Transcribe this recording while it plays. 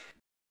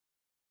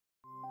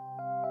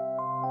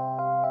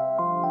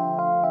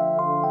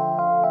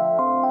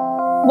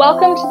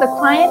Welcome to the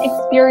Client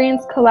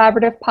Experience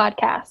Collaborative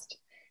podcast.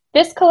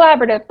 This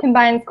collaborative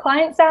combines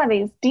Client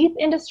Savvy's deep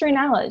industry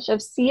knowledge of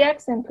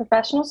CX and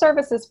professional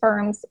services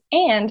firms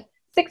and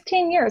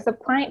 16 years of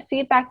client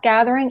feedback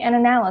gathering and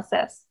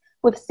analysis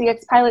with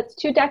CX Pilot's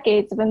 2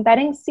 decades of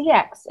embedding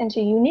CX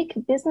into unique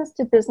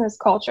business-to-business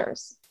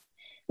cultures.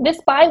 This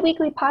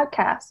bi-weekly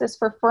podcast is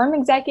for firm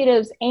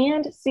executives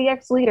and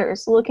CX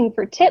leaders looking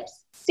for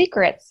tips,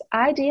 secrets,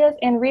 ideas,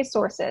 and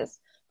resources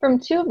from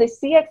 2 of the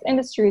CX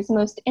industry's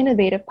most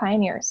innovative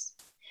pioneers.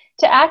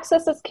 To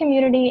access this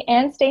community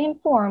and stay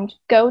informed,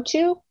 go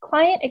to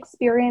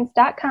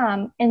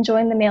clientexperience.com and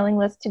join the mailing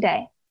list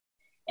today.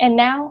 And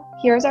now,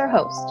 here's our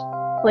host,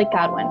 Blake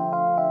Godwin.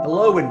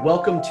 Hello, and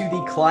welcome to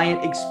the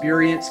Client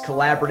Experience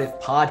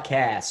Collaborative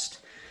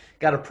podcast.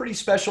 Got a pretty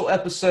special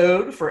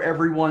episode for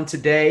everyone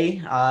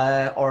today.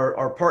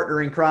 Our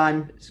partner in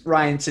crime,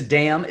 Ryan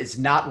Saddam, is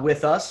not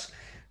with us.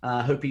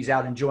 Hope he's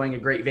out enjoying a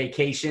great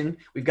vacation.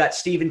 We've got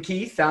Stephen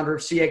Keith, founder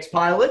of CX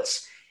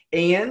Pilots,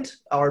 and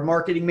our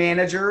marketing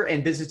manager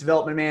and business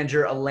development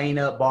manager,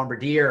 Elena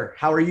Bombardier.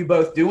 How are you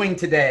both doing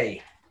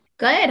today?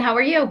 Good. How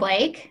are you,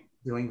 Blake?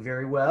 Doing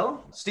very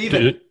well.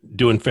 Stephen?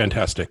 Doing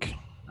fantastic.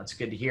 That's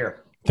good to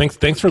hear.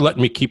 Thanks for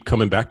letting me keep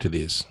coming back to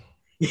these.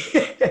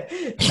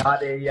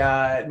 Not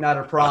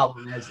a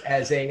problem.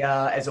 As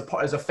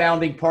a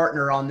founding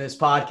partner on this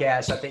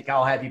podcast, I think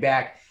I'll have you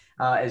back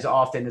as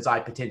often as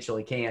I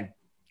potentially can.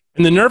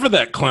 And the nerve of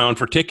that clown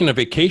for taking a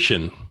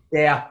vacation.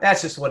 Yeah,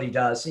 that's just what he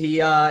does.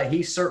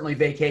 He certainly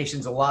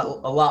vacations a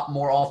lot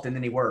more often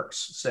than he works.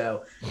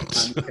 So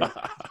I'm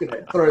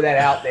gonna throw that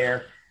out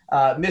there.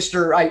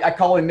 I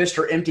call him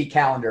Mr. Empty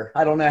Calendar.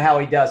 I don't know how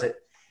he does it.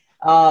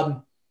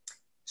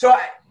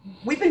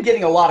 We've been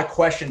getting a lot of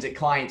questions at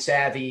Client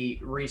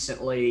Savvy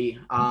recently.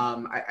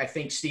 I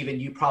think, Stephen,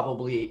 you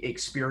probably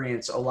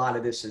experience a lot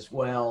of this as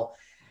well.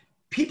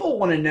 People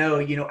want to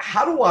know,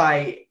 how do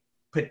I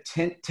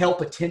tell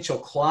potential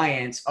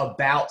clients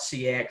about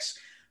CX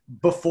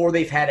before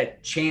they've had a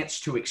chance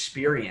to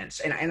experience?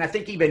 And I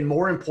think even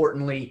more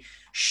importantly,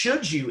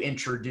 should you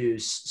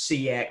introduce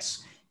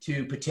CX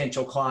to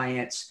potential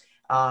clients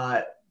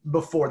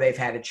before they've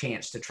had a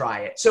chance to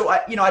try it? So,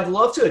 I'd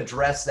love to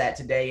address that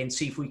today and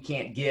see if we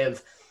can't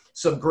give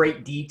some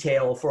great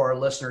detail for our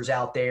listeners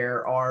out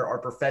there, our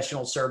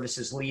professional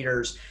services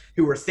leaders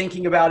who are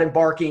thinking about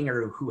embarking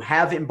or who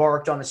have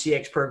embarked on a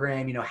CX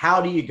program.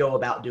 How do you go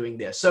about doing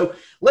this? So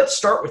let's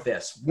start with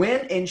this.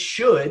 When and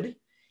should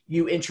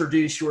you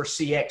introduce your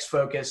CX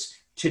focus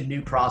to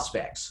new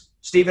prospects?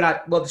 Stephen,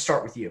 I'd love to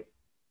start with you.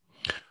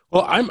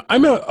 Well, I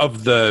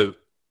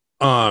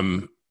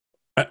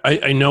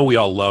know we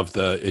all love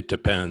the "it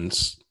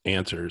depends"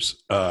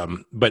 answers,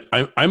 but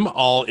I'm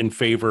all in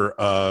favor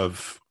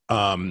of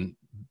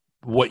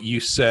what you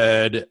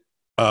said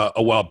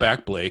a while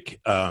back, Blake.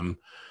 You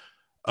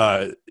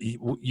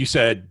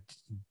said,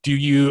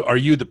 are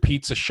you the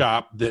pizza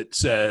shop that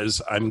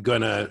says I'm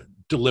gonna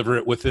deliver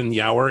it within the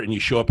hour and you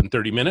show up in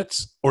 30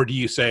 minutes, or do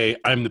you say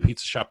I'm the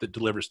pizza shop that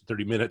delivers in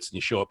 30 minutes and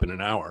you show up in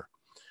an hour?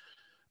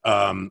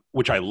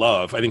 Which I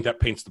love. I think that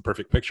paints the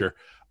perfect picture.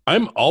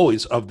 I'm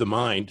always of the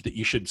mind that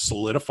you should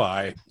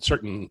solidify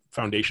certain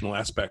foundational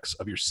aspects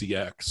of your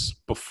CX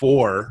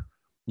before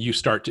you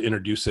start to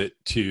introduce it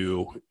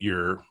to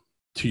your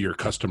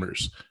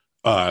customers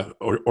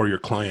or your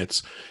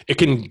clients. It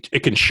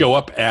can show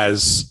up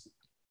as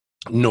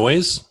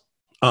noise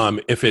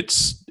if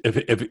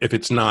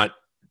it's not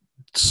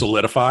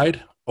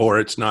solidified, or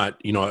it's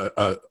not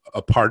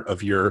a part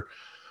of your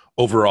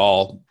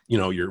overall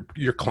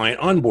your client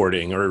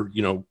onboarding or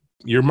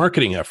your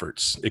marketing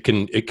efforts. It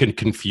can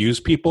confuse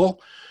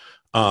people.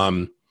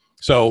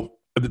 So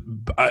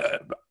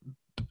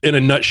in a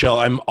nutshell,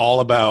 I'm all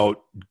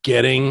about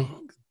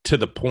getting to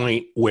the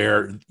point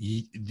where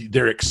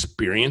they're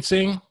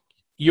experiencing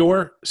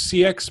your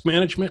CX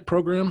management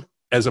program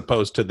as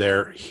opposed to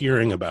they're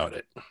hearing about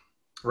it.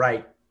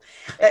 Right.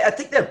 I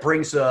think that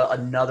brings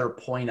another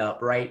point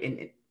up, right?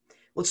 And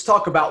let's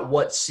talk about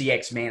what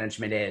CX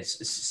management is.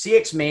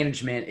 CX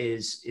management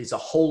is a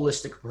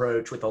holistic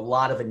approach with a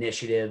lot of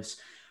initiatives,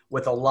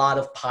 with a lot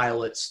of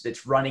pilots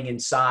that's running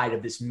inside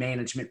of this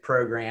management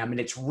program. And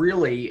it's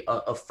really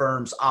a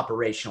firm's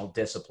operational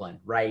discipline,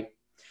 right?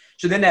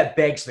 So then that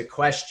begs the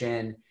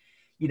question,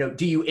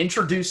 do you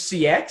introduce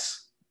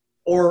CX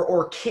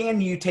or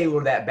can you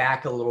tailor that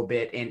back a little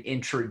bit and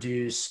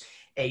introduce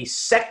a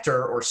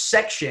sector or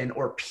section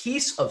or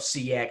piece of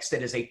CX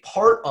that is a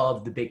part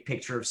of the big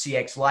picture of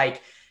CX,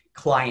 like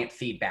client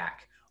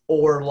feedback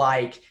or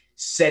like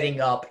setting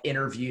up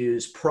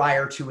interviews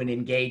prior to an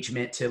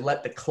engagement to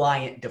let the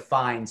client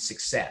define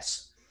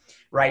success,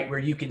 right? Where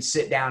you can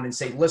sit down and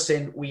say,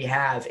 listen, we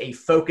have a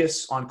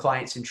focus on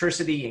client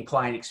centricity and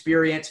client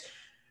experience.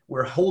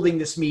 We're holding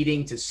this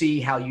meeting to see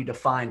how you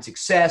define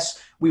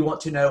success. We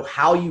want to know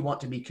how you want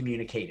to be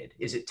communicated.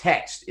 Is it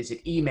text? Is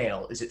it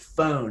email? Is it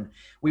phone?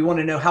 We want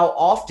to know how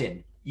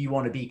often you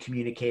want to be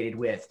communicated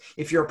with.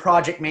 If you're a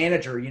project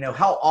manager,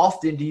 how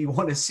often do you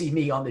want to see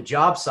me on the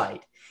job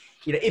site?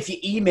 if you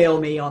email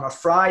me on a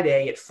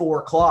Friday at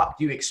 4:00,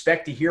 do you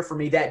expect to hear from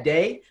me that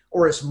day,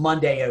 or is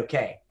Monday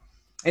okay?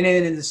 And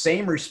then in the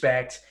same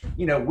respect,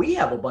 we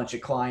have a bunch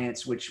of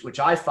clients, which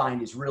I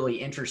find is really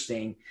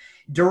interesting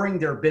during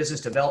their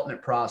business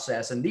development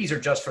process. And these are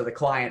just for the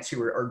clients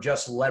who are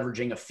just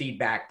leveraging a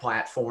feedback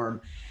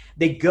platform.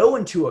 They go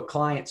into a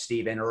client,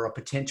 Stephen, or a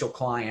potential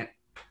client,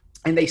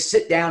 and they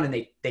sit down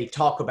and they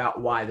talk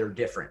about why they're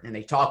different. And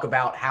they talk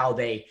about how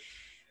they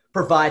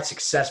provide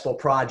successful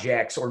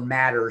projects or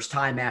matters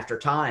time after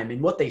time.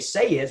 And what they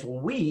say is, well,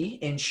 we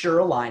ensure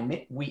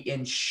alignment, we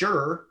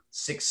ensure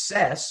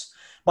success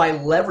by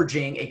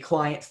leveraging a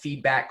client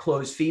feedback,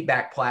 closed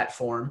feedback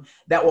platform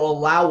that will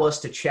allow us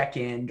to check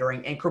in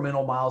during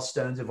incremental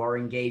milestones of our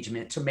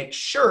engagement to make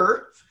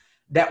sure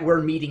that we're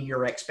meeting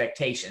your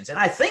expectations. And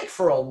I think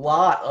for a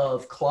lot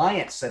of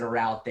clients that are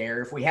out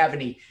there, if we have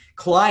any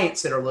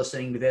clients that are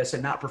listening to this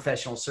and not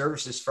professional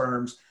services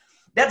firms,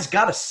 that's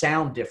got to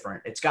sound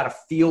different. It's got to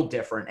feel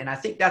different. And I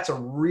think that's a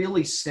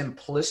really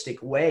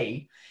simplistic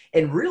way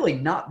and really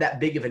not that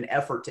big of an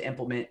effort to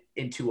implement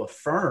into a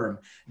firm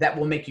that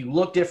will make you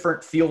look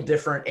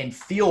different, and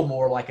feel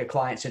more like a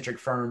client-centric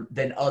firm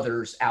than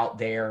others out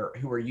there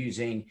who are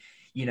using,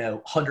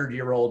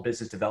 100-year-old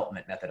business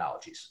development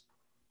methodologies.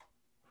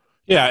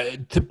 Yeah.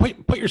 To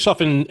put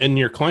yourself in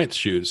your client's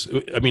shoes.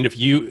 I mean, if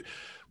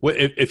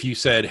you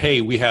said, hey,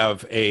 we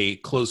have a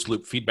closed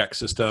loop feedback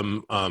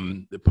system,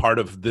 part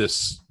of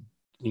this,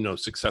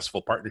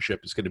 successful partnership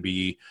is going to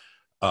be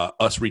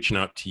us reaching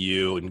out to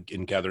you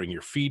and gathering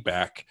your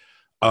feedback.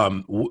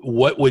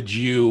 What would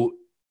you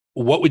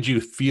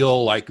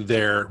feel like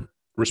their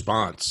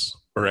response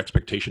or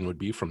expectation would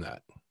be from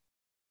that?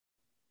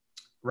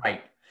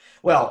 Right.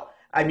 Well,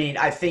 I mean,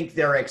 I think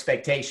their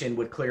expectation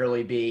would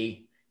clearly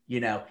be,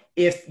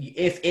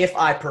 if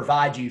I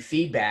provide you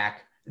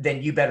feedback,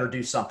 then you better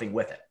do something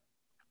with it.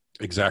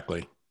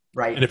 Exactly.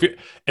 Right.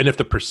 And if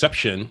the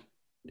perception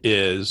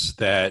is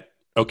that,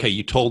 okay,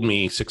 you told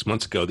me 6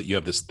 months ago that you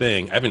have this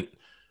thing,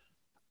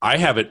 I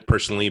haven't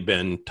personally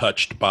been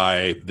touched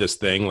by this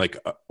thing. Like,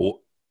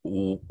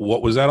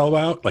 what was that all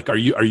about? Like, are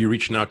you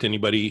reaching out to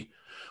anybody?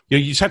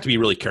 You just have to be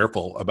really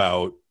careful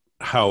about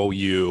how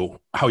you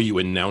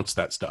announce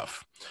that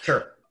stuff.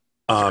 Sure.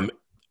 And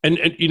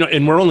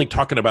we're only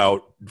talking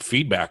about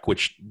feedback,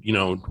 which,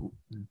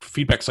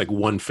 feedback's like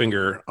one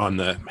finger on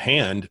the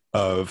hand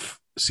of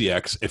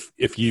CX.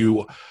 If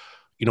you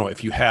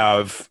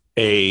have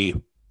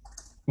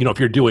if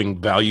you're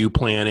doing value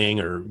planning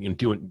or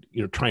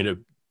trying to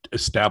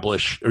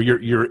establish, or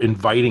you're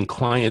inviting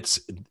clients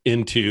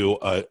into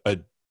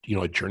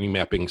a journey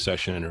mapping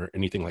session or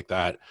anything like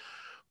that,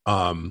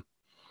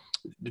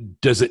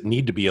 does it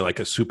need to be like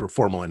a super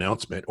formal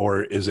announcement,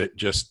 or is it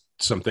just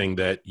something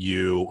that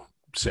you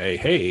say,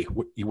 hey,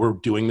 we're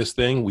doing this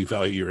thing, we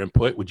value your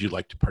input, would you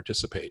like to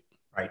participate?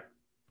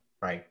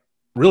 Right.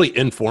 Really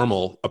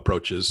informal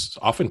approaches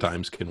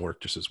oftentimes can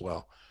work just as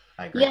well.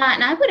 I agree. Yeah,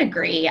 and I would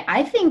agree.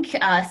 I think,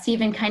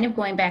 Stephen, kind of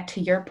going back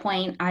to your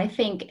point, I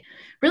think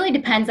really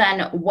depends on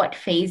what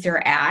phase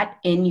you're at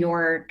in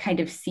your kind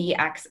of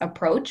CX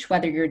approach,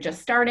 whether you're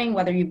just starting,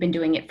 whether you've been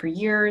doing it for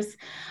years.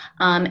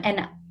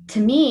 And to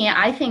me,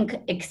 I think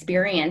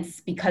experience,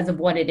 because of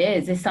what it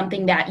is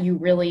something that you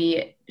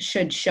really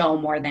should show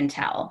more than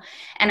tell.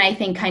 And I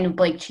think, kind of,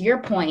 Blake, to your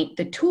point,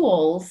 the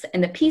tools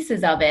and the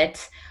pieces of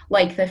it,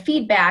 like the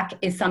feedback,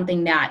 is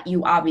something that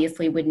you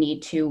obviously would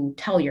need to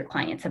tell your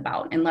clients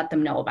about and let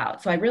them know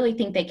about. So I really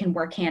think they can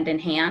work hand in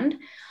hand.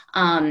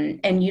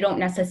 And you don't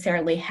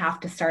necessarily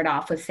have to start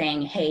off with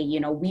saying, hey,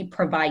 we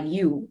provide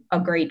you a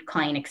great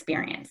client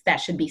experience. That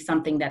should be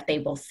something that they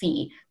will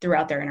see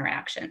throughout their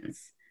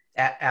interactions.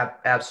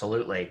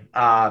 Absolutely.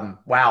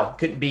 Wow.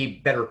 Couldn't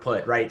be better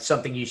put, right?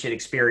 Something you should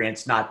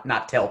experience,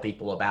 not tell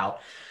people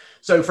about.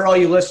 So for all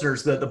you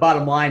listeners, the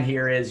bottom line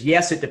here is,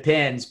 yes, it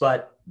depends,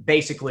 but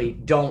basically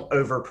don't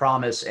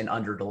overpromise and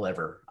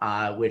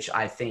underdeliver, which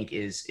I think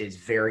is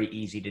very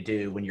easy to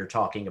do when you're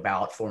talking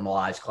about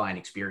formalized client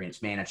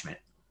experience management.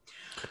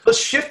 Let's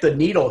shift the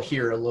needle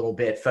here a little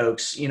bit,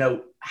 folks.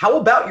 How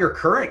about your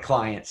current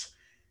clients?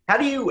 How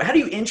do you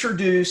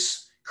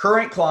introduce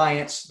current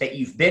clients that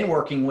you've been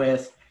working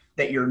with,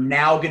 that you're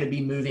now going to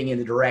be moving in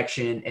the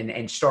direction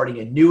and starting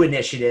a new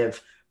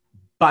initiative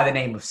by the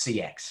name of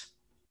CX?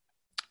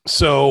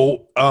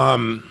 So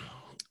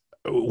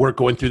we're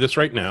going through this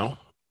right now.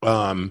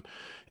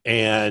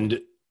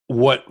 And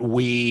what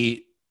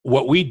we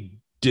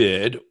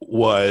did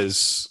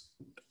was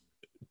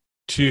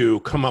to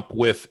come up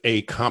with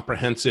a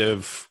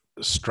comprehensive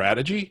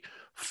strategy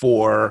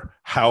for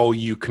how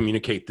you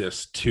communicate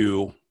this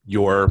to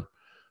your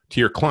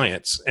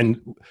clients.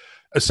 And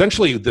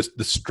essentially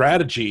the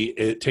strategy,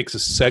 it takes a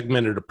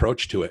segmented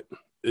approach to it.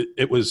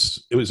 It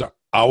was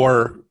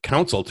our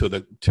counsel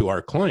to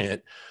our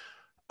client,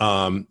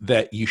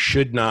 that you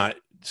should not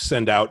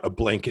send out a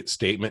blanket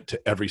statement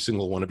to every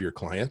single one of your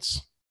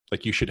clients.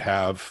 Like, you should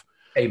have,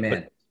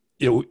 amen.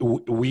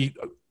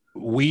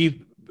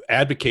 We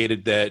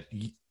advocated that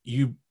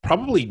you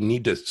probably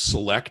need to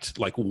select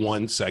like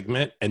one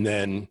segment and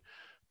then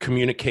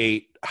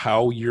communicate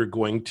how you're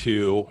going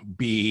to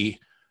be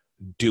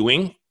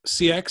doing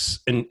CX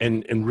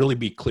and really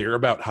be clear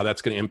about how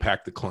that's going to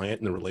impact the client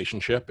and the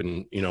relationship.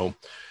 And,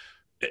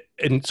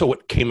 and so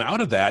what came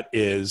out of that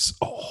is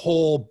a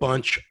whole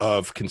bunch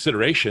of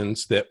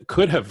considerations that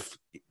could have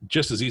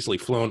just as easily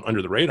flown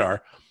under the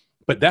radar,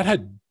 but that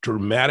had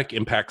dramatic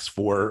impacts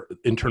for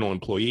internal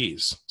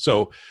employees.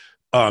 So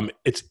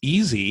it's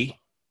easy.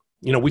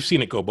 We've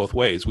seen it go both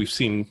ways. We've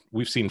seen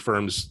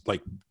firms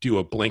like do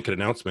a blanket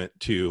announcement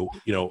to,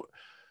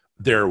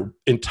 their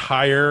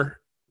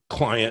entire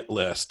client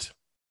list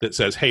that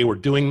says, "Hey, we're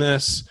doing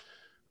this.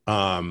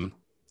 We're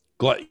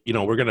really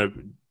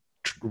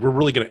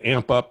going to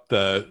amp up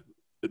the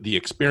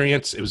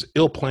experience. It was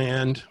ill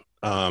planned.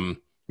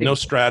 No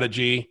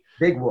strategy.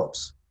 Big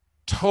whoops.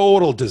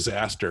 Total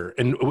disaster."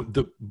 And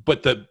the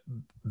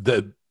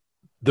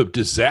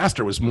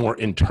disaster was more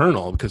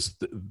internal because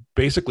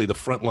basically the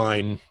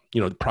frontline,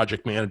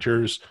 project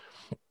managers,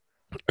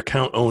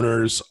 account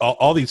owners,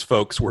 all these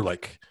folks were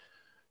like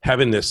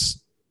having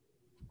this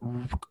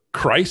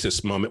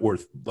crisis moment where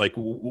like,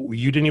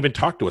 you didn't even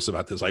talk to us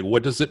about this. Like,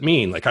 what does it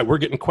mean? Like we're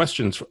getting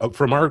questions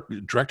from our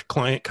direct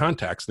client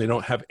contacts. They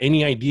don't have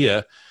any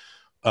idea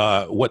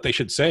what they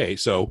should say.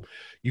 So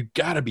you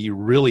got to be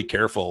really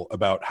careful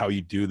about how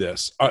you do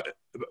this.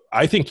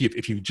 I think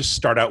if you just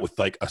start out with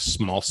like a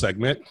small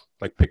segment,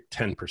 like pick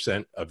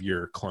 10% of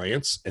your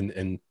clients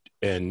and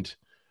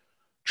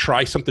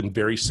try something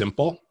very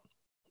simple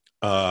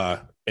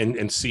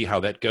and see how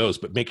that goes.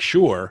 But make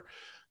sure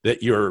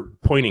that you're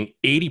pointing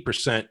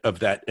 80% of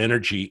that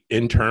energy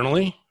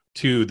internally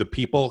to the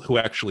people who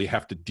actually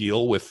have to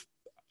deal with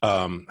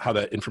how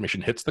that information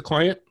hits the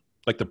client,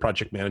 like the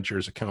project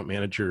managers, account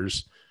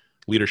managers,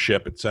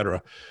 leadership, et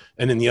cetera.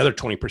 And then the other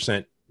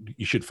 20%,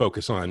 you should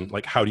focus on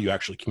like, how do you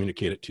actually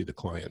communicate it to the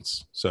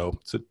clients? So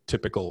it's a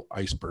typical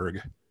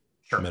iceberg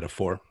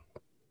metaphor.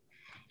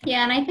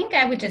 Yeah, and I think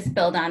I would just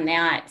build on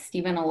that,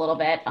 Stephen, a little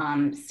bit.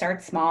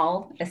 Start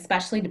small,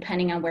 especially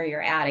depending on where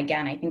you're at.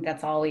 Again, I think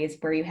that's always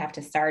where you have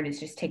to start, is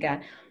just take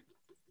a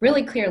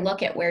really clear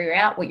look at where you're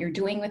at, what you're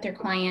doing with your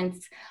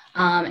clients,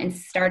 and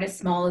start as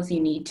small as you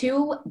need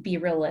to. Be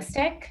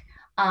realistic.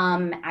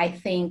 I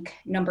think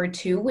number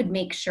 2 would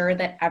make sure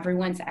that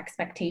everyone's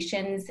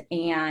expectations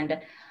and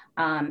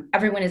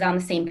everyone is on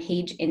the same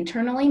page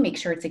internally. Make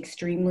sure it's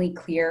extremely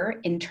clear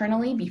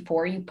internally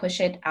before you push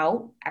it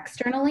out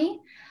externally.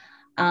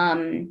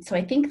 So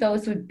I think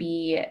those would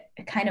be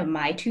kind of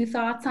my 2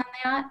 thoughts on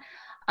that.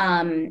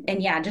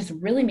 And yeah, just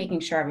really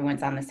making sure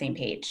everyone's on the same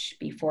page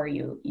before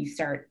you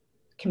start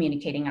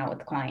communicating out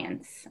with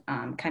clients.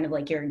 Kind of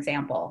like your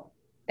example.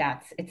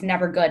 It's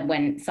never good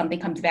when something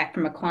comes back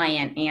from a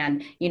client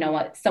and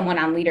someone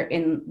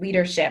in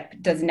leadership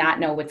does not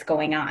know what's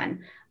going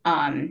on.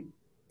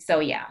 So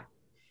yeah.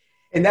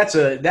 And that's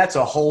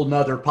a whole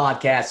nother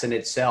podcast in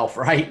itself,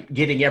 right?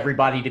 Getting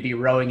everybody to be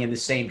rowing in the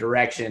same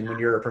direction when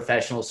you're a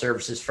professional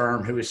services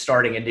firm who is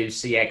starting a new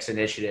CX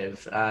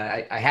initiative.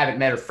 I haven't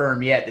met a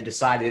firm yet that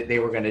decided that they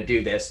were going to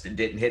do this and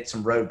didn't hit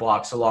some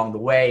roadblocks along the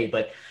way.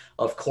 But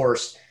of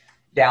course,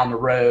 down the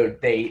road,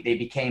 they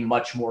became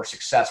much more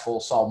successful,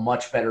 saw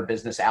much better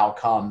business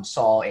outcomes,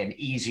 saw an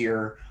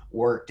easier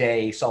work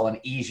day, saw an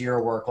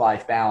easier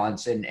work-life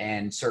balance,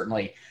 and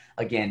certainly,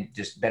 again,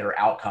 just better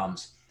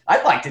outcomes.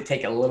 I'd like to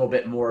take a little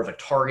bit more of a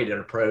targeted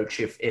approach.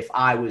 If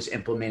I was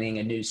implementing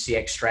a new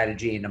CX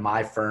strategy into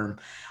my firm,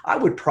 I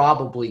would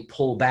probably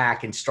pull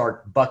back and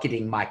start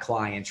bucketing my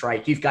clients,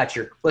 right? You've got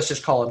let's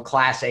just call them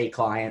class A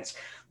clients.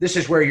 This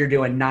is where you're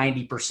doing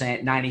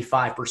 90%,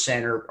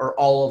 95%, or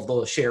all of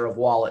the share of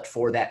wallet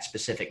for that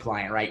specific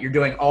client, right? You're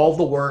doing all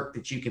the work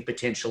that you could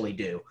potentially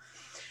do.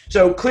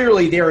 So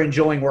clearly they're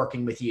enjoying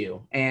working with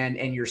you, and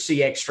your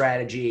CX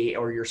strategy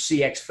or your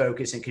CX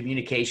focus and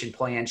communication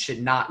plan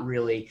should not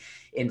really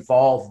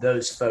involve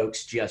those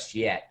folks just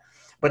yet.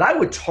 But I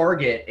would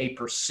target a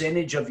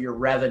percentage of your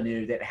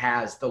revenue that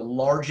has the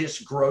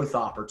largest growth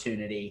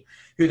opportunity,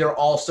 who they're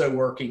also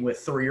working with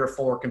 3 or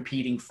 4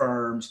 competing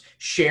firms,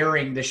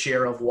 sharing the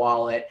share of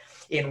wallet,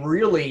 and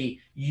really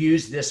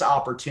use this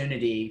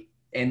opportunity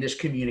and this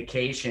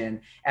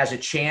communication as a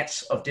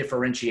chance of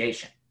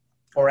differentiation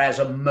or as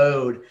a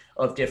mode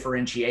of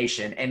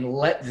differentiation, and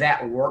let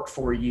that work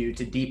for you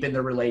to deepen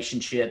the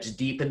relationships,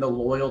 deepen the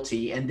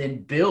loyalty, and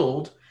then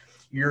build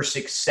your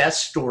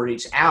success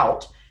stories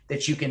out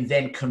that you can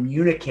then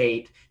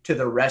communicate to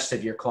the rest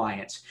of your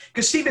clients.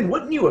 Because Stephen,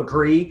 wouldn't you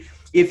agree,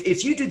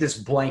 if you do this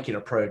blanket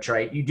approach,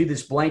 right? You do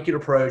this blanket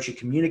approach, you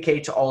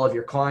communicate to all of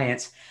your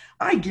clients,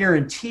 I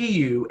guarantee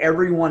you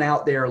everyone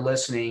out there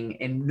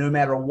listening, and no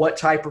matter what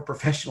type of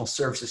professional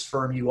services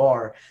firm you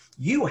are,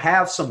 you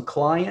have some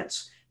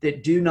clients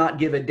that do not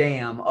give a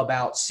damn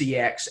about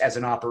CX as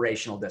an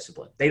operational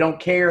discipline. They don't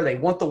care. They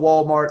want the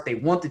Walmart. They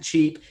want the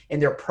cheap,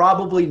 and they're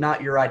probably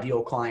not your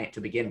ideal client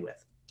to begin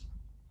with.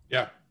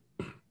 Yeah,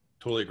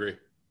 totally agree.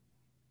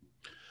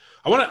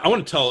 I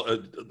want to tell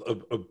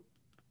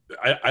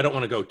I don't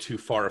want to go too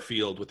far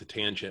afield with the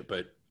tangent,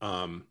 but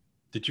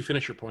did you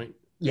finish your point?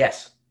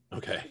 Yes.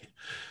 Okay.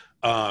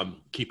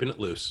 Keeping it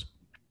loose.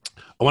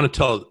 I want to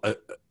tell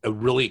a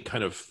really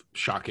kind of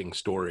shocking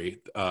story.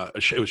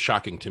 It was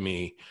shocking to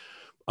me.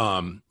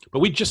 But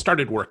we just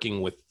started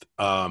working with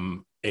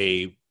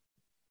a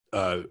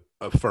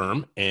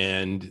firm,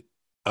 and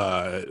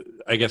I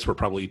guess we're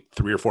probably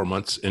 3 or 4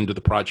 months into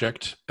the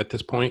project at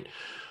this point,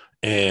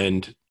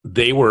 and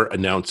they were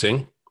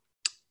announcing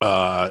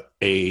a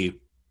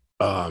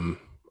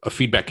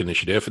feedback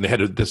initiative, and they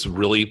had this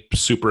really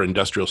super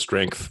industrial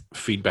strength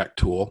feedback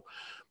tool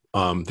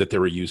that they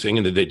were using,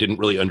 and that they didn't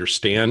really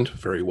understand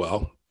very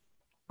well.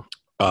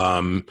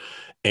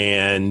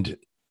 And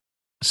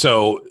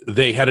so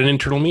they had an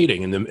internal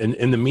meeting, and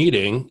in the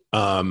meeting,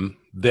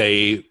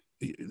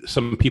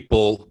 some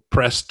people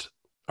pressed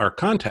our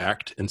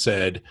contact and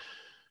said,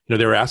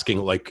 they were asking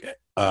like,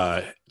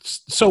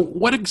 so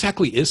what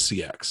exactly is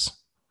CX?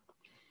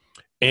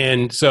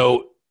 And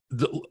so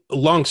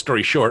long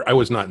story short, I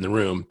was not in the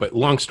room, but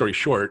long story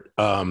short,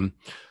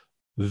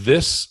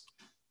 this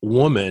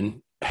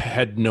woman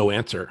had no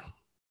answer.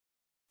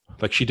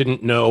 Like she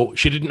didn't know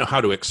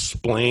how to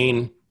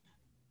explain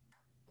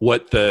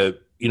what the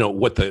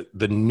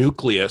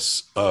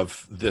nucleus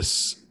of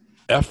this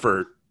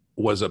effort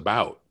was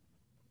about.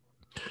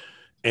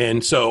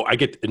 And so I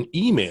get an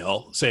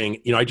email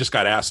saying, I just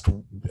got asked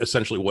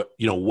essentially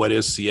what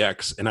is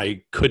CX? And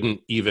I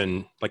couldn't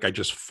even, I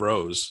just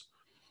froze.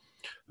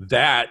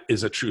 That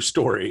is a true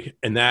story.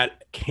 And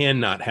that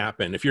cannot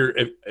happen. If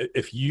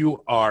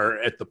you are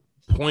at the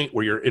point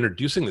where you're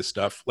introducing this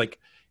stuff,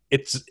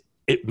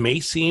 it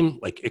may seem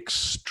like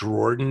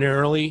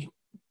extraordinarily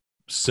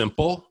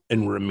simple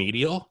and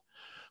remedial,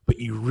 but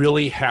you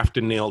really have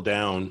to nail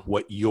down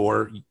what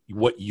your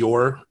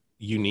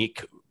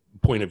unique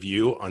point of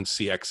view on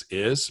CX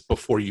is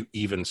before you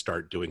even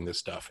start doing this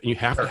stuff. And you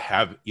have to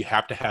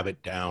have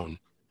it down.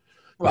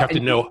 You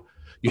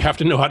have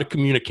to know how to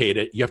communicate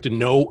it. You have to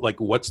know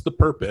what's the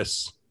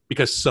purpose,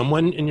 because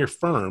someone in your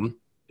firm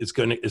is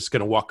going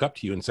to walk up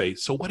to you and say,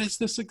 so what is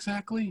this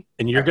exactly?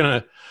 And you're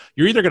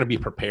either going to be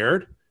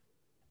prepared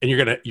and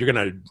you're going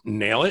to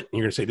nail it. And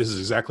you're going to say, this is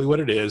exactly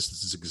what it is.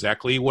 This is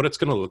exactly what it's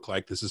going to look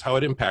like. This is how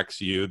it impacts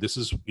you. This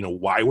is,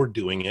 why we're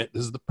doing it.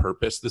 This is the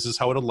purpose. This is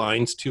how it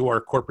aligns to our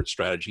corporate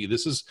strategy.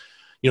 This is,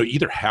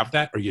 either have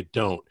that or you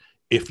don't.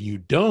 If you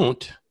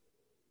don't,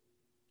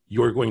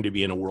 you're going to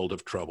be in a world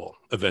of trouble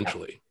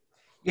eventually.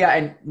 Yeah.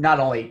 And not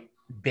only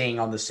being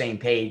on the same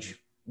page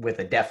with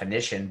a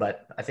definition,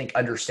 but I think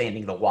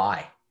understanding the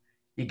why.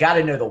 You got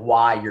to know the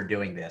why you're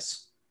doing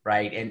this.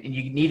 Right. And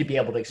you need to be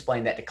able to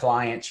explain that to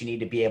clients. You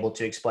need to be able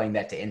to explain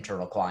that to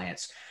internal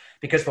clients,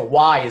 because the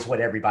why is what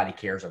everybody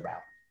cares about.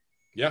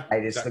 Yeah.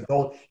 Right? It's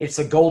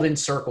the golden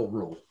circle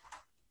rule.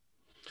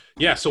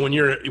 Yeah. So when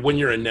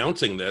you're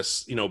announcing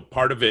this,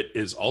 part of it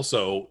is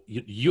also,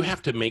 you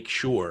have to make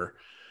sure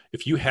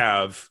if you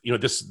have,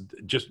 this,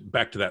 just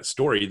back to that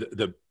story,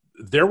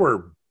 there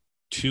were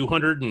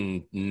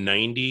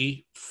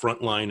 290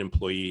 frontline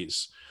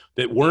employees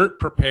that weren't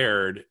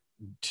prepared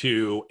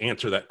to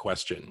answer that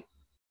question.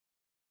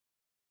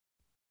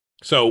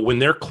 So when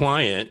their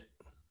client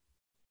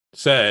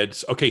said,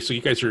 okay, so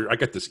you guys I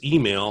got this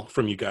email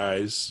from you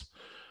guys.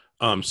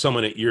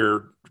 Someone at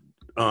your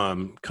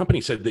company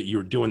said that you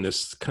were doing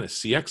this kind of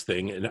CX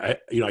thing. And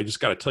I just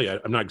got to tell you,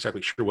 I'm not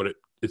exactly sure what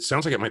it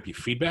sounds like. It might be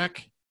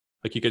feedback.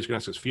 Like you guys are going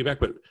to ask us feedback,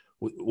 but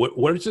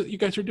what is it you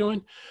guys are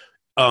doing?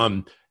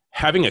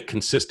 Having a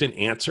consistent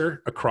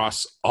answer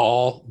across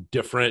all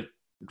different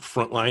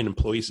frontline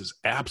employees is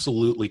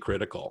absolutely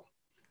critical.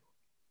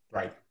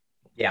 Right.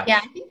 Yeah.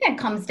 Yeah, I think that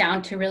comes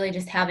down to really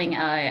just having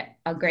a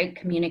great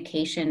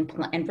communication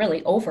and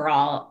really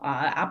overall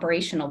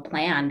operational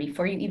plan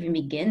before you even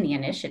begin the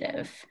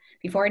initiative,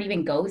 before it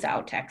even goes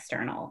out to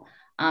external.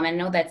 I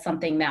know that's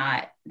something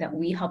that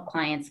we help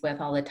clients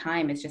with all the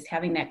time, is just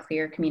having that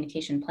clear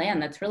communication plan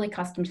that's really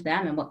custom to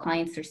them and what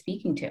clients they're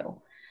speaking to.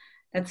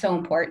 That's so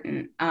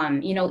important.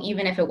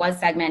 Even if it was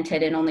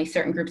segmented and only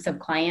certain groups of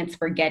clients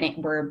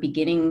were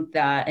beginning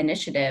the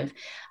initiative,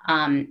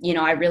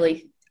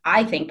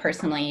 I think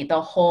personally,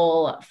 the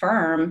whole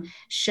firm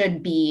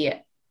should be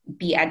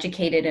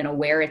educated and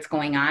aware it's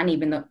going on,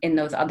 even though in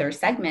those other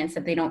segments,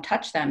 if they don't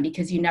touch them,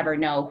 because you never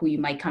know who you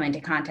might come into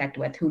contact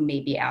with who may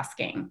be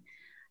asking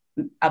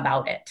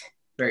about it.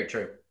 Very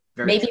true.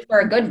 Maybe for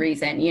a good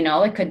reason,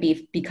 it could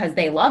be because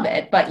they love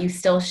it, but you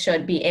still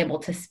should be able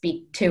to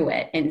speak to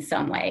it in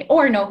some way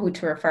or know who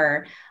to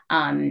refer,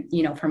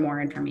 for more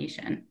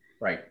information.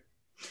 Right.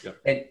 Yep.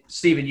 And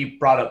Stephen, you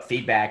brought up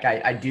feedback.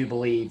 I do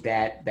believe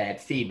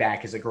that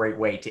feedback is a great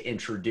way to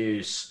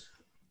introduce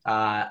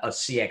a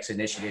CX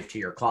initiative to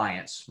your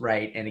clients,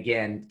 right? And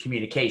again,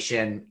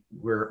 communication,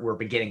 we're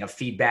beginning a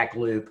feedback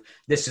loop.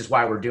 This is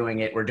why we're doing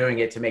it. We're doing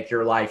it to make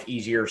your life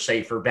easier,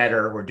 safer,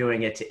 better. We're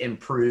doing it to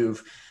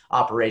improve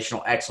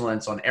operational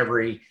excellence on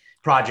every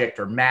project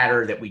or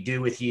matter that we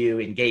do with you,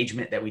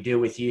 engagement that we do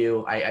with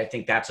you. I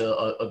think that's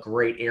a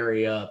great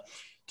area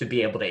to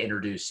be able to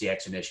introduce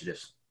CX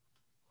initiatives.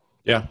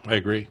 Yeah, I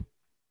agree.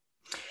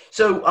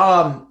 So,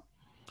 are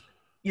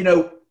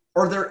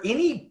there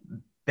any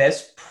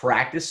best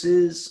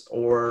practices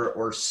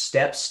or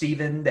steps,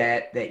 Stephen,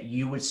 that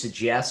you would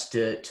suggest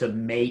to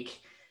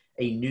make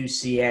a new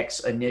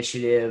CX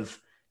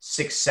initiative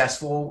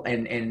successful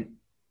and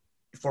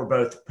for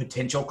both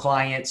potential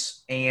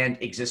clients and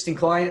existing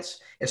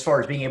clients, as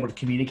far as being able to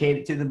communicate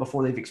it to them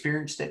before they've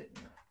experienced it?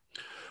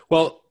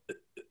 Well,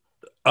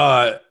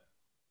 I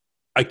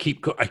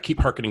keep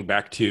harkening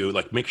back to,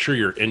 like, make sure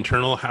your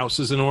internal house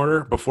is in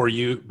order before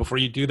you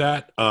do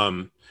that.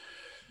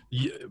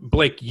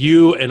 Blake,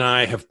 you and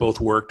I have both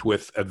worked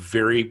with a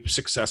very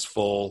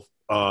successful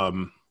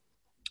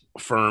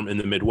firm in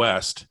the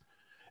Midwest,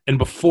 and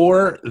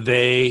before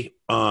they,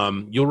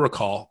 you'll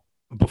recall,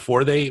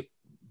 before they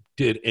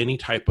did any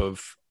type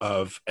of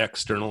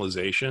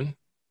externalization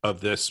of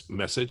this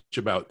message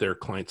about their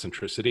client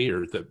centricity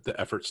or the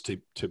efforts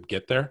to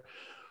get there,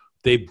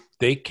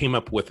 they came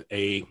up with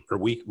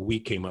we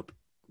came up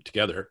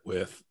together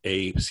with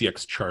a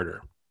CX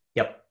charter.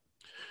 Yep.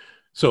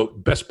 So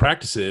best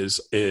practices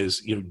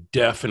is,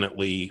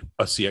 definitely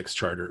a CX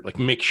charter. Like,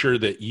 make sure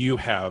that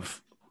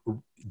you've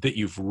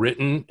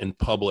written and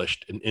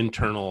published an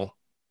internal,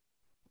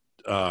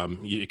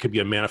 it could be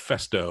a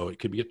manifesto, it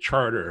could be a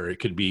charter, it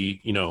could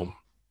be,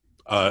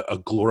 a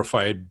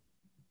glorified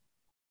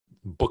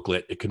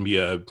booklet, it can be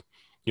a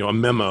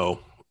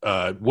memo,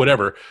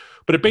 whatever.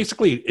 But it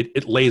basically,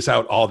 it lays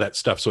out all that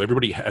stuff, so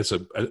everybody has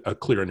a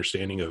clear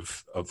understanding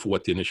of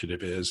what the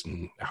initiative is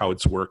and how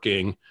it's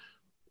working,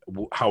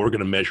 how we're going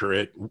to measure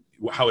it,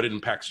 how it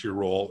impacts your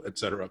role, et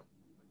cetera.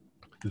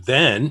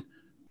 Then,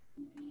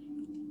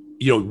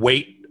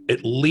 wait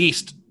at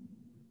least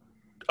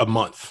a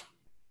month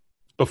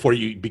before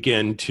you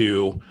begin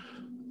to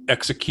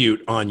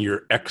execute on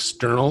your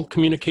external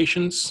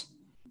communications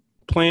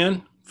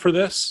plan for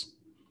this,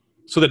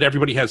 so that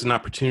everybody has an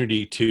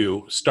opportunity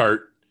to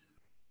start,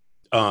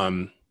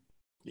 make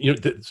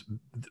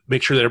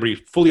sure that everybody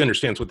fully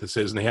understands what this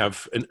is, and they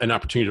have an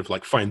opportunity to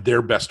find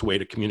their best way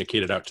to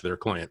communicate it out to their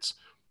clients.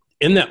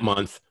 In that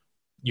month,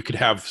 you could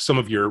have some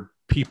of your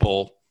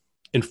people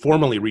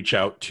informally reach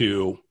out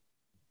to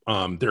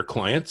their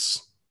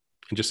clients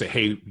and just say,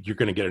 hey, you're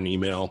going to get an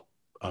email.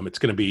 It's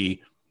going to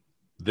be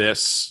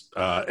this,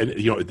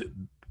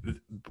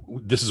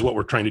 this is what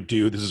we're trying to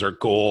do. This is our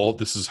goal.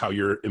 This is how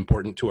you're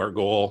important to our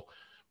goal,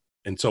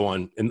 and so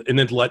on. And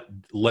then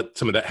let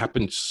some of that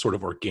happen sort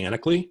of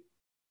organically.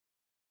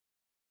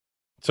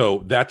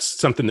 So that's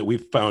something that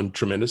we've found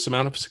tremendous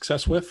amount of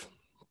success with.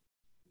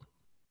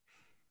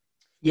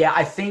 Yeah,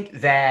 I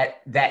think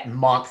that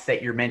month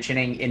that you're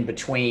mentioning in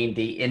between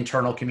the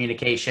internal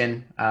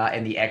communication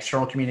and the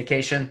external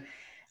communication,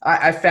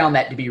 I found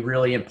that to be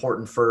really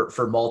important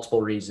for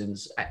multiple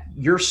reasons.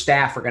 Your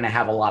staff are going to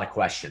have a lot of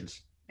questions,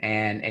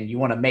 and you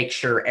want to make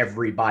sure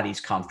everybody's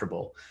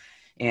comfortable.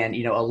 And,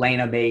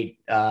 Elena made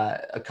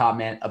a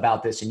comment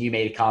about this, and you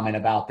made a comment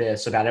about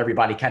this, about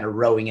everybody kind of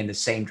rowing in the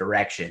same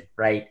direction,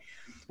 right?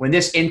 When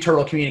this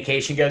internal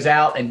communication goes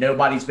out and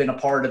nobody's been a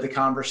part of the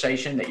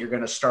conversation that you're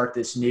going to start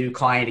this new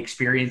client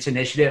experience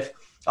initiative,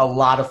 a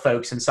lot of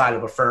folks inside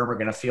of a firm are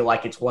going to feel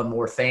like it's one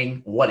more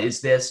thing. What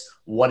is this?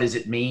 What does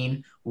it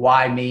mean?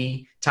 Why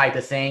me? Type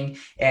of thing.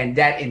 And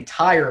that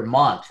entire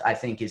month, I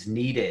think, is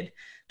needed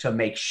to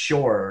make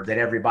sure that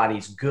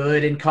everybody's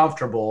good and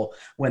comfortable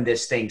when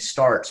this thing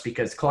starts,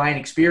 because client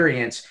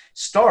experience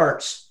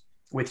starts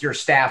with your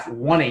staff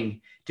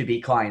wanting to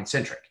be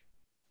client-centric.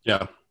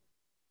 Yeah.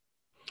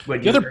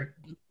 Would you agree?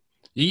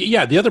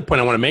 The other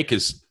point I want to make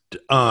is,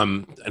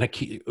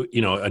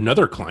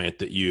 another client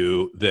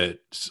that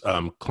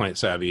Client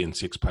Savvy and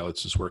CX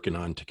Pilots is working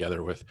on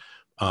together with,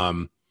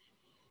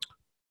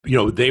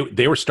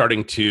 they were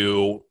starting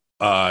to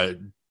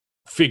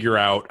figure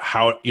out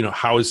how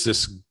is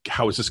this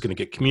going to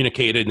get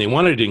communicated, and they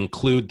wanted to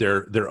include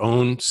their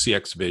own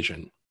CX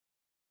vision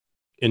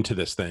into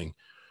this thing.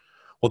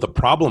 Well, the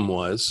problem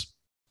was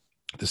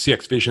the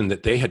CX vision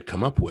that they had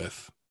come up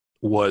with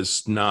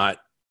was not,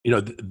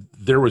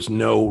 there was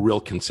no real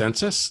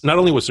consensus. Not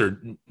only was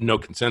there no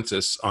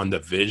consensus on the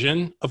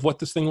vision of what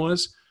this thing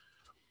was,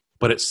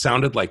 but it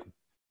sounded like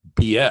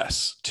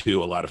BS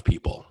to a lot of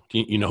people.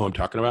 You know who I'm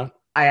talking about?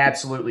 I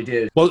absolutely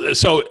do. Well,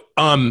 so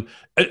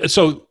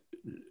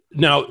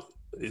now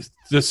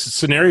this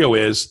scenario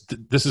is,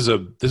 this is a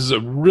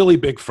really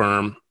big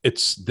firm.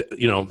 It's,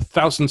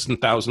 thousands and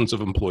thousands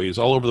of employees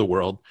all over the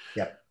world.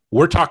 Yep.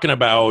 We're talking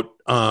about,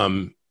 how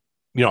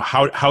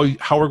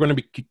we're going to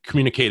be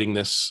communicating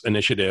this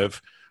initiative,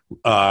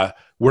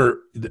 where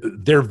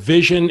their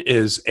vision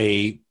is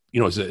a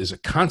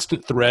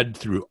constant thread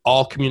through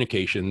all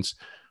communications.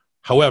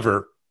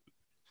 However,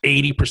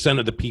 80%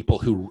 of the people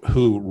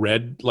who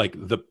read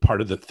the part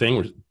of the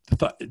thing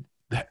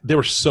they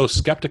were so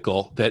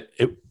skeptical that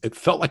it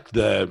felt like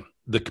the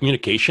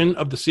communication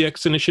of the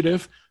CX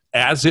initiative,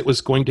 as it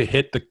was going to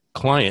hit the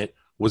client,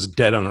 was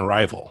dead on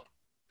arrival.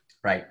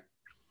 Right.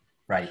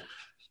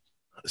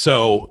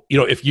 So,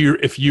 if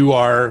you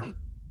are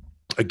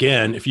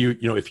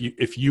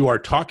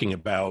talking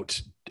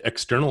about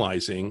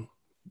externalizing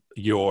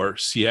your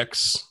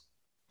CX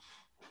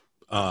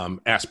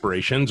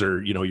aspirations,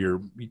 or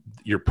your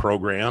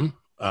program,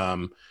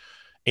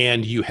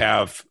 and you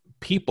have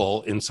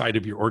people inside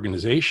of your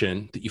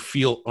organization that you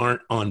feel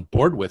aren't on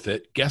board with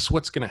it, guess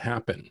what's going to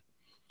happen?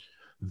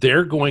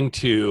 They're going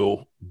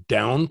to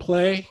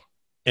downplay,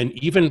 and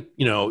even,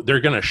 they're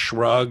going to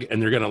shrug,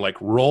 and they're going to like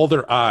roll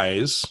their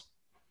eyes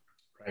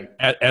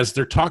as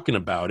they're talking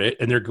about it.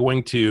 And they're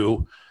going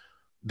to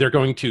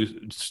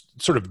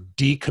sort of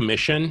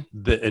decommission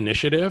the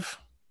initiative.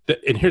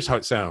 And here's how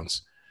it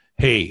sounds.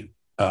 Hey,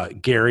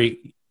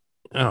 Gary,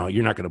 oh,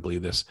 you're not going to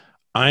believe this.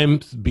 I'm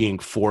being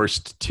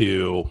forced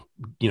to,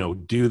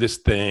 do this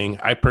thing.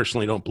 I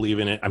personally don't believe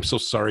in it. I'm so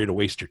sorry to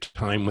waste your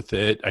time with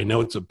it. I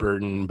know it's a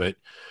burden, but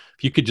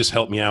if you could just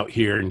help me out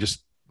here and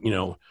just,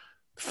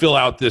 fill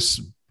out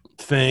this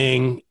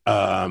thing.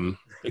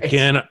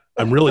 Again,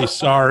 I'm really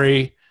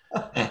sorry.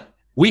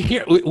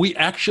 We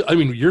actually, I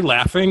mean, you're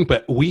laughing,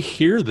 but we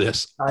hear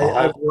this.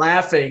 I'm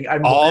laughing.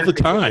 All the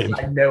time.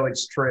 I know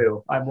it's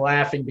true. I'm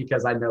laughing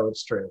because I know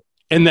it's true.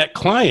 And that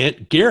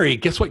client, Gary,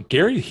 guess what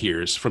Gary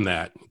hears from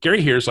that?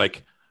 Gary hears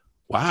like,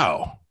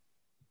 wow.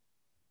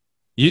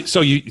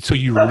 So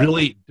you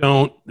really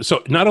don't.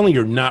 So not only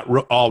you're not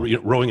all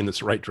rowing in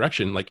this right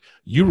direction, like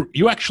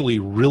you actually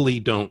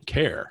really don't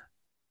care.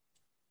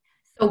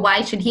 So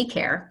why should he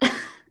care?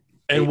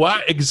 And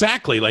why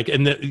exactly? Like,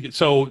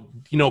 so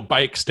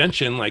by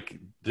extension, like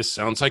this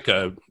sounds like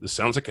a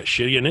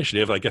shitty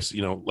initiative. I guess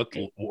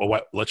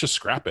let's just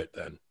scrap it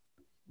then.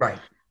 Right.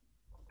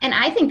 And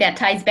I think that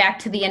ties back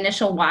to the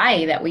initial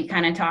why that we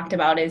kind of talked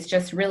about, is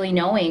just really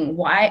knowing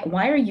why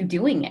are you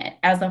doing it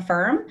as a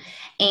firm,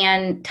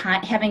 and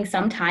having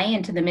some tie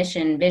into the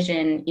mission,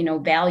 vision,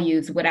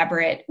 values, whatever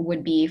it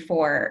would be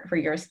for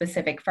your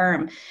specific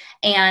firm.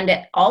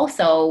 And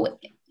also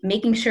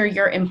making sure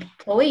your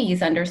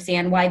employees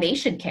understand why they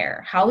should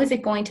care. How is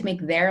it going to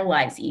make their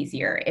lives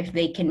easier if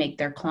they can make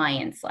their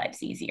clients'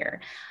 lives easier?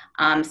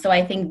 So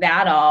I think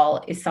that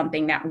all is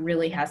something that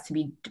really has to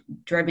be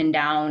driven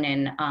down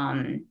and,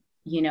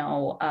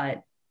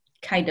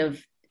 kind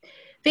of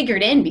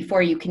figured in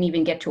before you can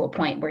even get to a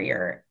point where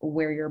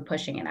you're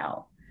pushing it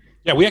out.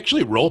 Yeah, we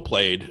actually role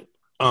played.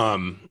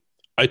 I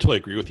totally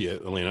agree with you,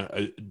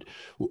 Elena.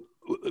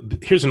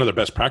 Here's another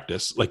best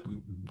practice. Like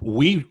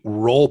we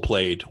role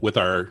played with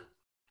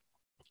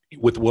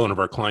one of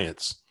our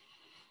clients,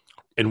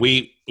 and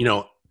we,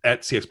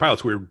 at CX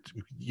Pilots, we were,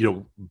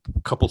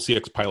 a couple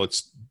CX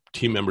Pilots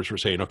team members were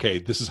saying, okay,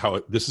 this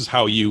is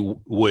how you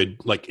would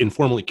like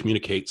informally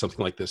communicate something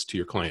like this to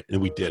your client.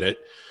 And we did it.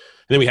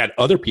 And then we had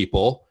other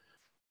people,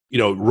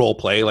 role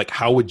play, like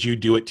how would you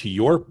do it to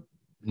your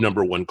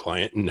number one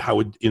client,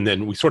 and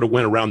then we sort of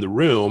went around the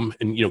room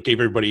and, gave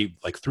everybody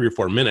like 3 or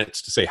 4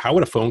 minutes to say, how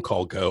would a phone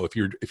call go if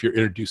you're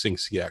introducing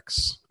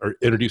CX or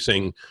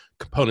introducing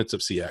components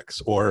of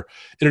CX or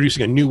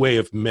introducing a new way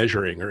of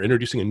measuring or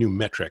introducing a new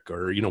metric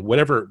or,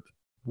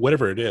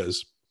 whatever it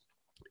is.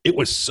 It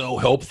was so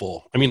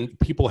helpful. I mean,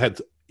 people had,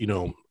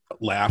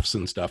 laughs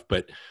and stuff,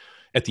 but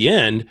at the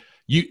end,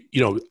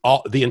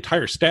 the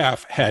entire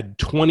staff had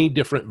 20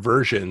 different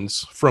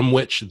versions from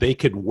which they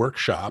could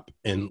workshop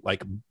and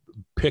like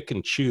pick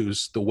and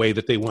choose the way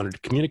that they wanted to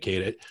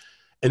communicate it.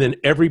 And then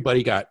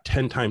everybody got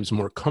 10 times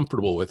more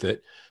comfortable with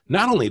it.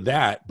 Not only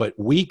that, but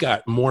we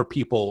got more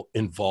people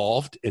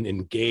involved and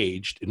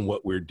engaged in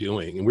what we're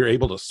doing. And we were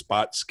able to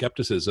spot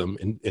skepticism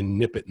and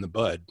nip it in the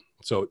bud.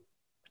 So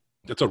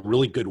that's a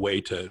really good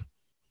way to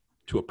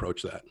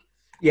approach that.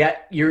 Yeah,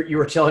 you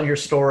were telling your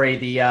story,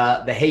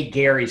 the Hey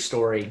Gary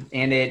story,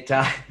 and it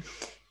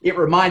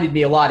reminded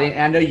me a lot. And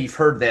I know you've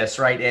heard this,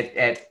 right,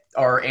 at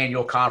our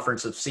annual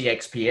conference of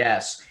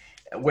CXPS,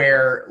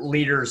 where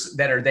leaders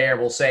that are there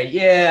will say,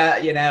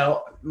 yeah,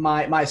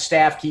 my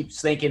staff keeps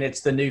thinking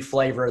it's the new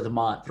flavor of the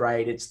month,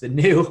 right? It's the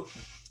new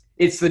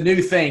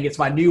thing. It's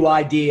my new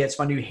idea. It's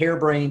my new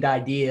harebrained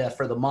idea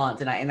for the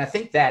month. And I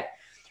think that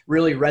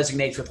really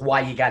resonates with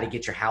why you got to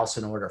get your house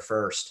in order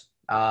first.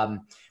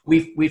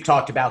 We've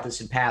talked about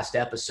this in past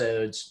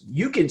episodes.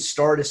 You can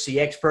start a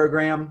CX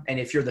program, and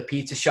if you're the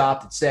pizza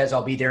shop that says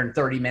I'll be there in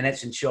 30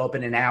 minutes and show up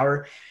in an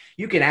hour,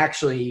 you can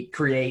actually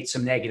create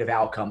some negative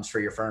outcomes for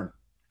your firm.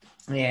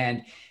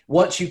 And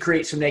once you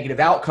create some negative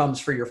outcomes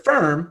for your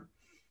firm,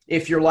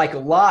 if you're like a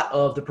lot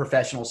of the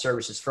professional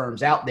services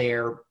firms out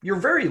there, you're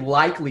very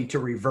likely to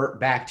revert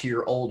back to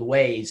your old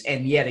ways.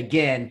 And yet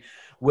again,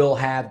 will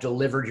have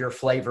delivered your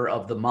flavor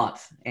of the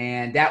month.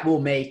 And that will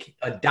make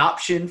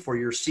adoption for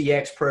your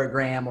CX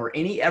program or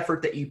any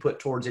effort that you put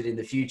towards it in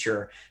the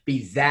future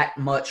be that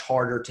much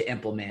harder to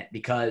implement,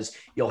 because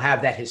you'll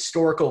have that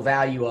historical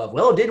value of,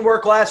 well, it didn't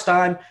work last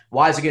time.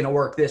 Why is it going to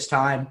work this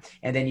time?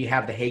 And then you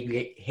have the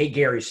Hey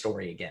Gary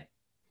story again.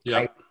 Yeah.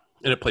 Right?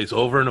 And it plays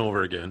over and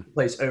over again.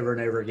 Plays over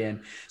and over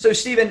again. So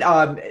Stephen,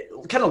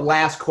 kind of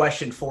last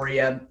question for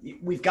you.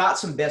 We've got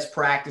some best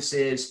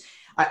practices.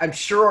 I'm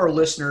sure our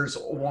listeners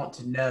want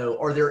to know,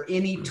 are there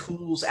any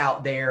tools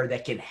out there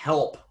that can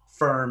help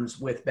firms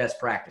with best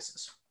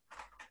practices?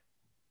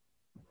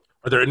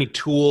 Are there any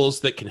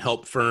tools that can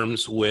help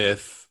firms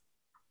with,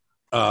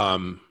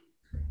 I'm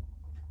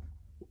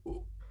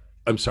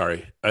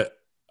sorry.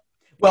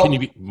 Well, can you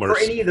be more for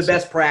any of the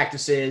best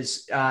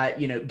practices,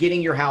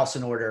 getting your house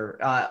in order,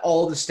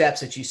 all the steps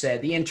that you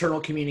said, the internal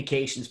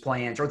communications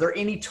plans, are there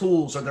any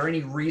tools, are there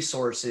any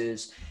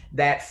resources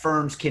that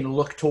firms can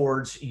look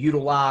towards,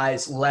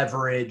 utilize,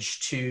 leverage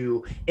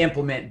to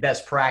implement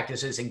best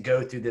practices and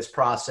go through this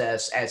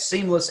process as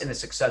seamless and as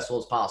successful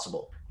as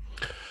possible?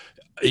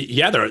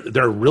 Yeah,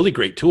 there are really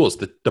great tools.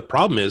 The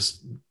problem is,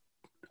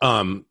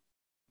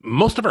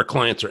 most of our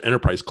clients are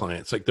enterprise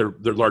clients. Like they're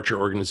larger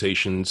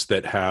organizations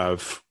that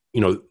have,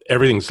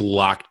 everything's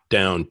locked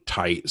down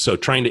tight. So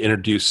trying to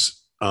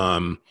introduce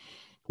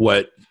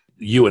what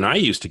you and I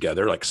use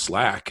together, like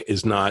Slack,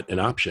 is not an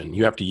option.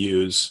 You have to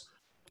use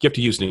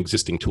an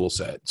existing tool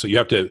set. So you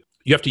have to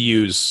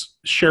use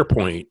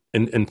SharePoint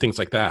and things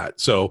like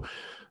that. So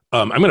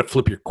I'm going to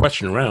flip your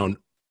question around.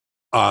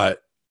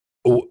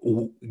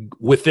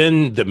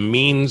 Within the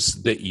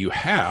means that you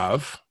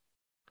have,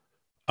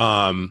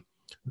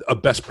 a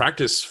best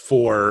practice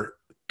for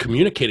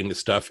communicating this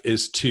stuff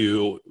is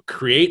to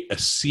create a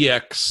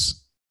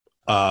CX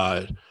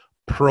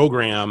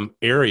program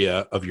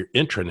area of your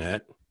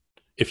intranet,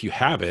 if you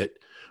have it,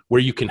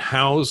 where you can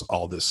house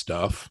all this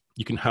stuff.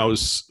 You can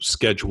house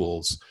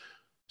schedules,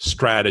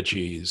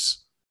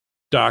 strategies,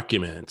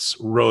 documents,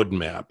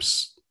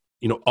 roadmaps,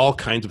 all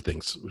kinds of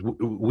things.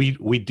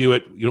 We do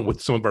it,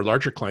 with some of our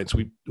larger clients.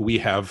 We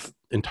have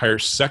entire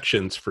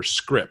sections for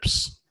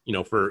scripts,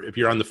 for if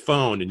you're on the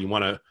phone and you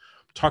want to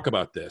talk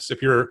about this.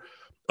 If you're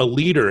a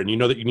leader and you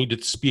know that you need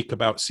to speak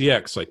about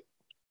CX, like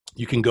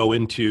you can go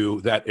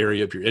into that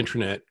area of your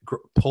intranet,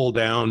 pull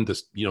down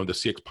this, the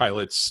CX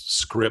Pilots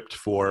script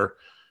for,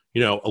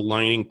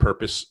 aligning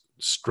purpose,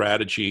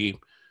 strategy,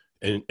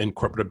 and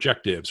corporate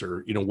objectives,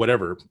 or,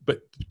 whatever.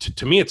 But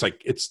to me, it's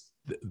like, it's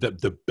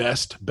the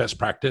best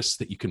practice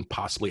that you can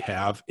possibly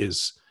have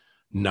is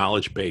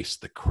knowledge base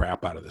the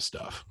crap out of this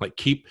stuff. Like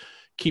keep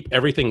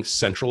everything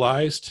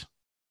centralized.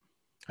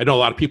 I know a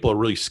lot of people are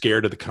really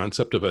scared of the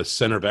concept of a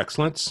center of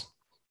excellence.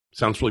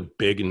 Sounds really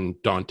big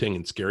and daunting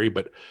and scary,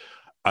 but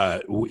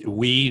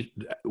we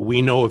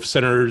know of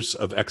centers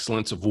of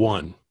excellence of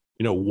one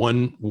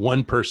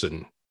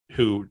person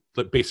who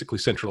basically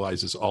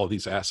centralizes all of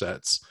these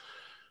assets,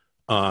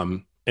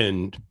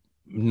 and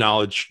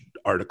knowledge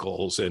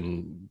articles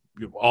and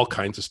all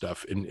kinds of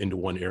stuff into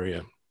one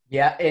area.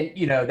 Yeah. And,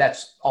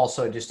 that's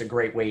also just a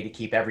great way to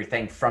keep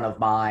everything front of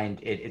mind.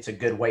 It's a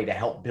good way to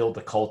help build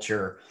the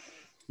culture,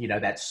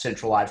 that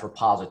centralized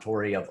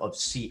repository of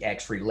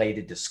CX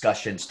related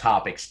discussions,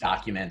 topics,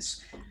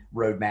 documents,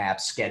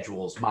 roadmaps,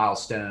 schedules,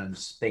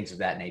 milestones, things of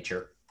that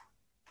nature.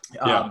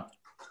 Yeah.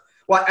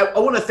 Well, I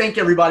want to thank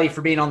everybody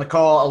for being on the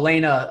call.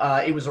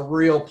 Elena, it was a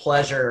real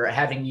pleasure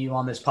having you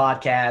on this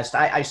podcast.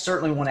 I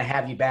certainly want to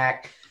have you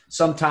back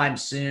sometime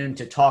soon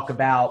to talk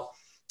about,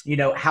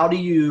 how do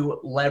you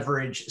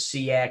leverage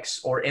CX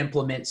or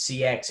implement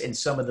CX in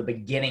some of the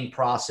beginning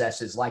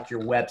processes like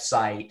your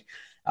website,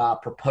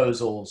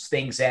 proposals,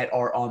 things that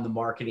are on the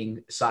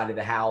marketing side of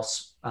the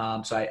house.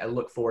 So I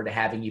look forward to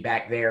having you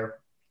back there.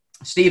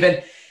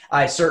 Stephen,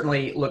 I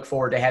certainly look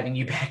forward to having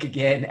you back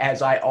again,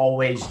 as I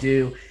always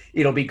do.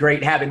 It'll be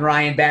great having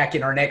Ryan back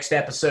in our next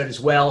episode as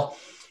well.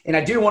 And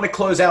I do want to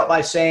close out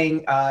by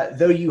saying,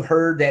 though you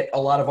heard that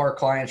a lot of our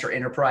clients are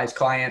enterprise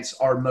clients,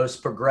 our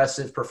most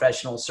progressive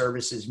professional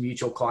services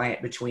mutual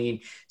client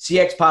between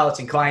CX Pilots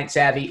and Client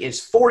Savvy is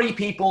 40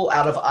 people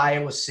out of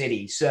Iowa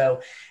City.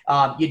 So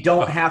you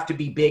don't have to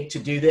be big to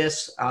do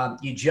this.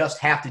 You just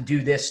have to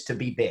do this to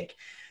be big.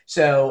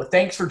 So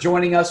thanks for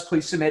joining us.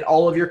 Please submit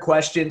all of your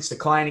questions to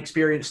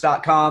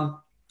clientexperience.com.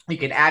 You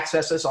can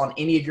access us on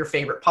any of your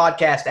favorite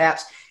podcast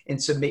apps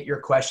and submit your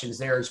questions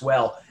there as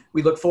well.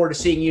 We look forward to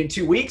seeing you in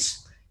 2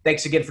 weeks.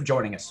 Thanks again for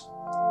joining us.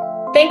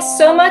 Thanks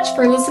so much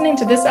for listening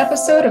to this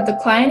episode of the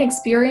Client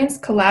Experience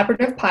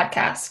Collaborative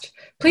Podcast.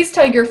 Please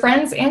tell your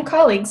friends and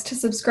colleagues to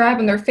subscribe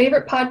on their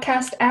favorite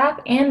podcast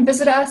app and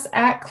visit us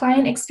at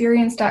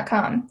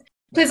clientexperience.com.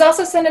 Please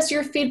also send us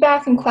your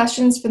feedback and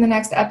questions for the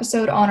next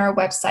episode on our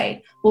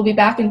website. We'll be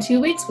back in 2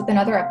 weeks with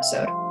another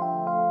episode.